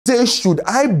Say, should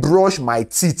I brush my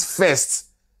teeth first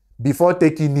before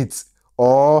taking it?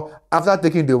 Or after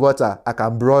taking the water, I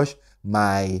can brush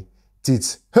my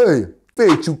teeth? Hey,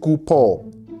 Feichuku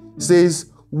Paul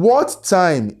says, what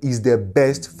time is the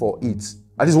best for it?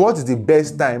 That is, what is the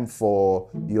best time for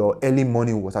your early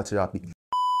morning water therapy?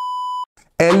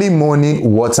 Early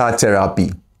morning water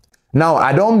therapy. Now,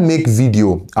 I don't make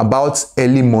video about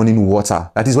early morning water.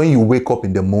 That is when you wake up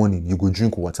in the morning, you go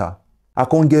drink water. I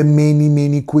can't get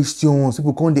many questions.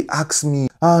 People come, they ask me,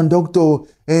 doctor,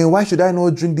 why should I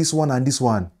not drink this one and this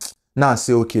one? Now I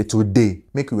say, okay, today,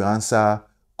 make we answer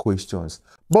questions.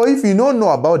 But if you don't know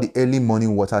about the early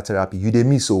morning water therapy, you dey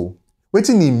miss so.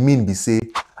 Wetin e mean be say,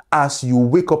 as you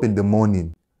wake up in the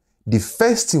morning, the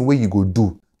first thing wey you go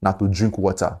do na to drink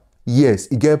water. Yes,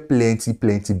 e get plenty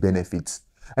benefits.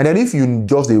 And then if you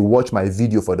just dey watch my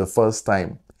video for the first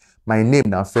time, my name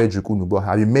na Frederick Unubo.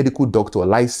 I'm a medical doctor,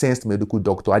 licensed medical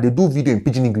doctor. I dey do video in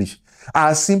Pidgin English,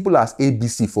 as simple as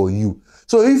ABC for you.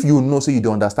 So if you know, so you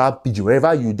don't understand Pidgin,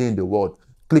 wherever you dey in the world,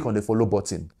 click on the follow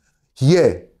button.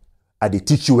 Here, I dey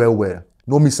teach you well.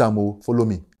 No miss am o, follow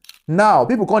me. Now,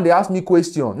 people come, they ask me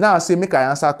question. Now I say, make I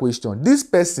answer question. This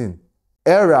person,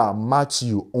 Era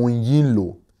Matthew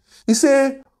Onyinlo, he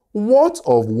say, what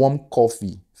of warm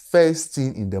coffee first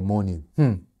thing in the morning?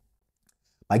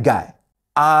 My guy,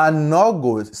 I no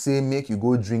go say make you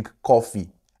go drink coffee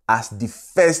as the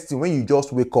first thing when you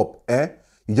just wake up,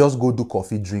 you just go do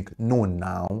coffee drink. No,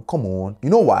 now, come on. You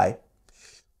know why?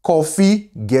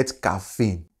 Coffee get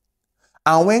caffeine.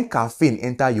 And when caffeine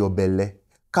enter your belly,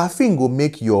 caffeine go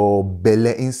make your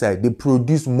belly inside, they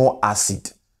produce more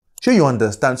acid. Sure you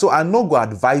understand? So I no go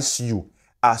advise you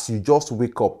as you just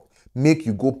wake up, make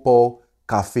you go pour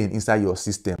caffeine inside your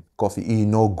system. Coffee is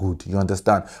no good, you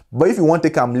understand? But if you want to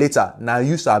take them later, now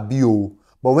you sabi o.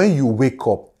 But when you wake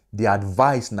up, the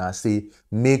advice now say,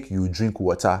 make you drink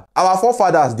water. Our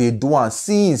forefathers, they do and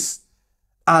since,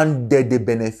 and they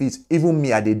benefit. Even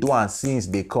me, I they do and since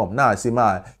they come. Now I say,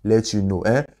 man, let you know.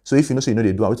 So if you know, so you know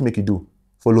they do, what to make you do?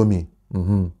 Follow me.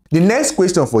 The next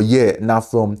question for here now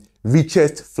from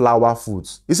Richest Flower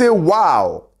Foods. He say,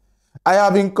 wow, I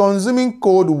have been consuming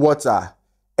cold water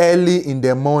early in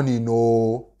the morning.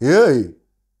 Oh, hey.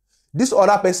 This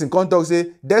other person come talk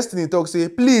say, Destiny talk say,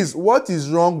 please, what is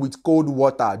wrong with cold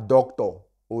water, doctor?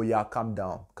 Oh yeah, calm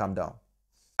down.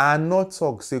 I not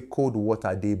talk say cold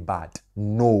water dey bad.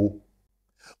 No.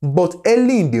 But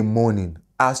early in the morning,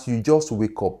 as you just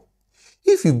wake up,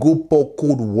 if you go pour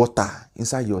cold water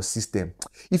inside your system,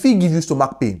 if it give you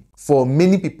stomach pain, for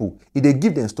many people, it dey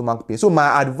give them stomach pain. So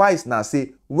my advice now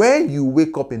say, when you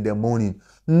wake up in the morning,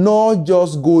 not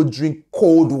just go drink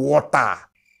cold water.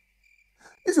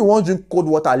 If you want to drink cold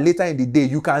water later in the day,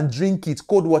 you can drink it.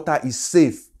 Cold water is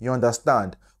safe, you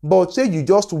understand? But say you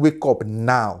just wake up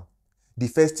now, the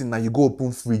first thing now you go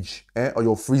open fridge or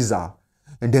your freezer,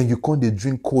 and then you can't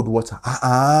drink cold water.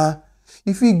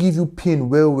 If it give you pain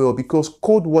well, because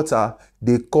cold water,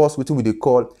 they cause what we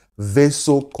call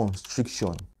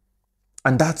vasoconstriction.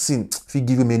 And that's it. If it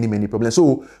give you many problems.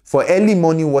 So for early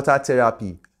morning water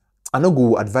therapy, I no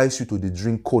go advise you to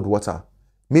drink cold water.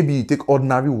 Maybe you take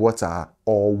ordinary water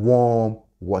or warm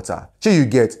water. Sure you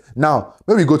get. Now,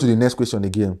 when we go to the next question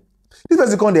again. This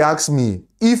person come, they ask me,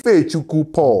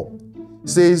 Ifechuku Paul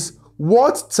says,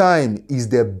 what time is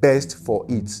the best for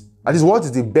it? That is, what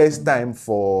is the best time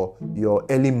for your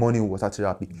early morning water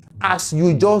therapy? As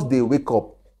you just they wake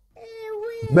up,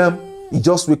 bam, you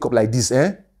just wake up like this,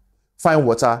 find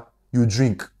water, you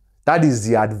drink. That is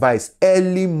the advice.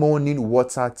 Early morning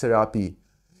water therapy.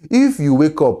 If you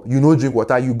wake up, you no drink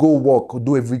water, you go walk,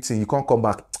 do everything, you can't come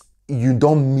back, you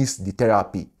don't miss the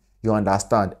therapy. You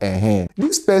understand?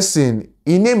 This person,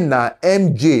 he named na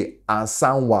MJ and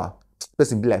Sanwa.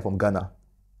 Person be like from Ghana.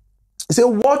 He say,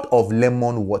 what of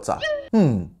lemon water?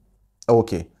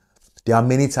 Okay. There are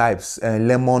many types.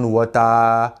 Lemon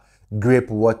water,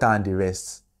 grape water, and the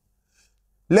rest.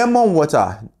 Lemon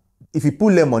water, if you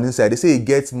put lemon inside, they say it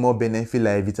gets more benefit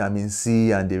like vitamin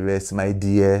C and the rest, my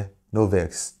dear. No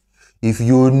vex. If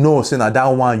you know, say that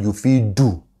one you feel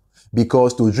do,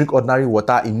 because to drink ordinary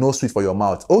water is no sweet for your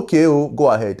mouth. Okay, go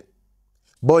ahead.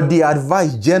 But the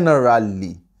advice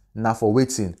generally, now for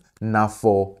waiting, now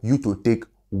for you to take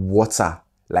water,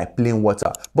 like plain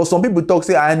water. But some people talk,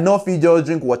 say, I know if you just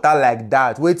drink water like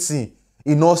that, waiting,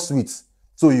 it's not sweet.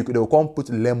 So they'll come put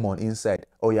lemon inside.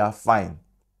 Oh yeah, fine.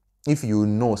 If you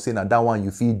know, say that one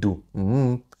you feel do,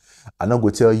 I'm not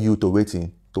going to tell you to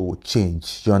waiting to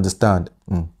change. You understand?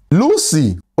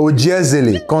 Lucy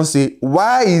Ojezele can say,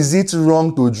 why is it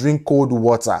wrong to drink cold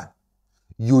water?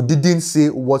 You didn't say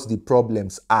what the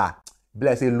problems are. But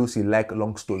I say Lucy like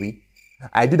long story.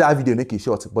 I do that video make it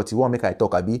short, but you want make I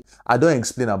talk, abi? I don't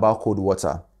explain about cold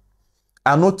water.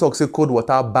 I no talk say cold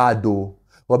water bad though.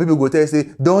 But people go tell you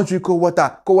say, don't drink cold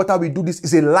water. Cold water will do this.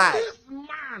 It's a lie.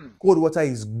 Cold water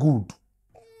is good.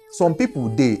 Some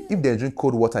people, if they drink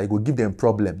cold water, it will give them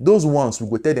problem. Those ones, we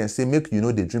go tell them, say, make you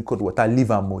know they drink cold water,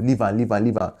 leave and more, leave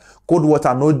and. Cold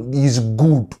water is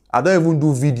good. I don't even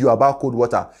do video about cold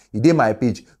water. It is my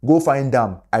page. Go find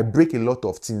them. I break a lot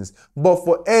of things. But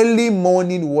for early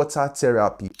morning water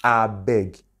therapy, I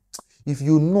beg. If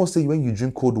you know, say, when you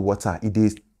drink cold water, it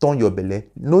is turn your belly.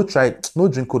 No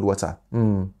drink cold water.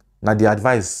 Now the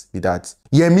advice be that.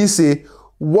 Yemi say,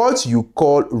 what you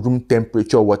call room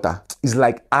temperature water is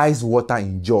like ice water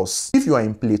in jaws. If you are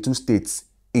in Plateau State,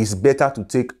 it's better to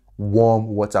take warm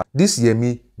water. This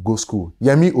Yemi go school.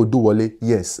 Yemi Oduwole,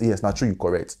 yes, now true, you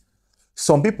correct.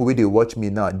 Some people wey they watch me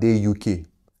now, they UK,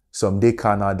 some they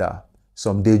Canada,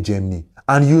 some they Germany.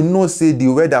 And you know, say the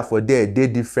weather for there, they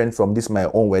different from this my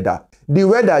own weather. The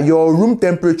weather, your room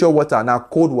temperature water, now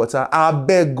cold water, I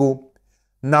beg go.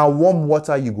 Now warm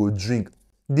water you go drink.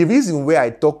 The reason why I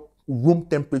talk room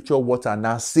temperature water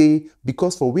now say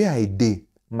because for where I dey,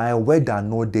 my weather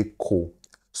no dey cold.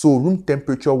 So room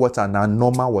temperature water now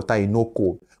normal water is no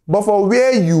cold. But for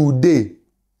where you dey,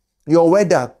 your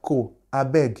weather cold. I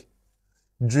beg,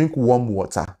 drink warm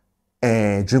water.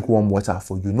 Drink warm water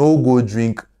for you. No go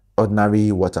drink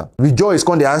ordinary water. Rejoice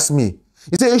come dey ask me.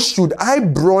 He say, should I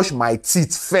brush my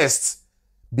teeth first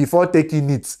before taking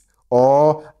it?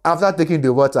 Or after taking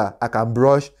the water, I can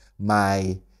brush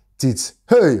my teeth?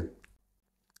 Hey!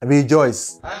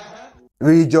 Rejoice.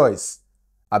 Rejoice.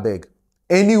 I beg.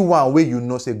 Anyone where you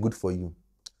know say good for you.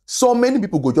 So many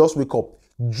people go just wake up,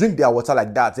 drink their water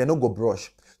like that, they no go brush.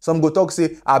 Some go talk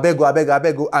say, I beg,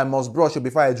 I must brush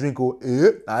before I drink.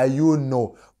 You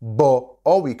know. But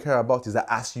all we care about is that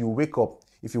as you wake up,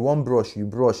 if you want brush, you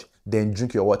brush, then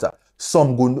drink your water.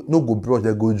 Some go no go brush,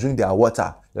 they go drink their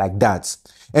water like that.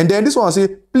 And then this one say,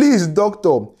 please,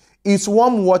 doctor, is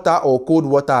warm water or cold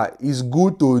water is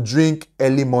good to drink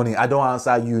early morning? I don't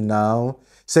answer you now.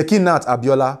 Sekinat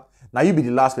Abiola, now you be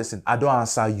the last person. I don't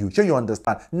answer you. Sure you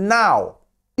understand. Now,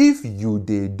 if you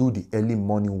do the early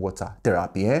morning water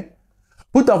therapy,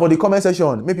 put them for the comment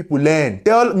section. Make people learn.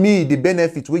 Tell me the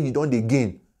benefits where you don't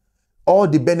gain. All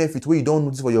the benefits where you don't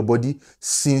notice for your body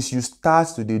since you start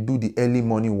to do the early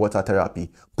morning water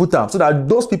therapy. Put them so that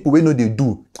those people we know they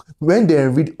do, when they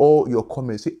read all your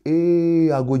comments, say,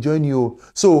 hey, I'll go join you.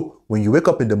 So when you wake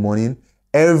up in the morning,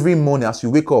 every morning as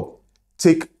you wake up,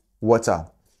 take water.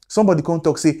 Somebody come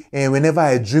talk, say, whenever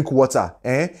I drink water,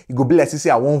 it go be like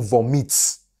say I won't vomit.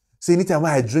 Say anytime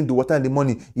when I drink the water in the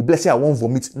morning, it bless say I won't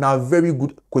vomit. Now very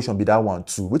good question be that one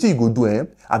too. What you go do,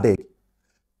 I beg.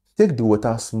 Take the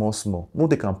water small. No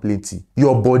take am plenty.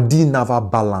 Your body never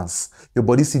balance. Your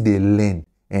body see they learn.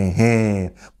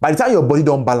 By the time your body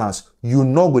don't balance, you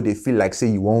know go they feel like say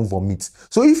you won't vomit.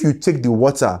 So if you take the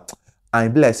water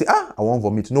and be like say, I won't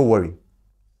vomit, no worry.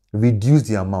 Reduce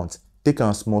the amount. Take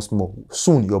am small.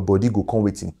 Soon your body go come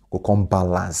waiting, go come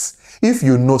balance. If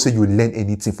you know say you learn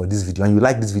anything for this video and you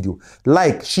like this video,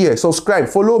 like, share, subscribe,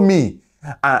 follow me.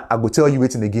 And I go tell you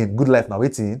waiting again. Good life now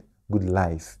waiting. Good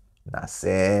life.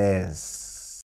 Nascence.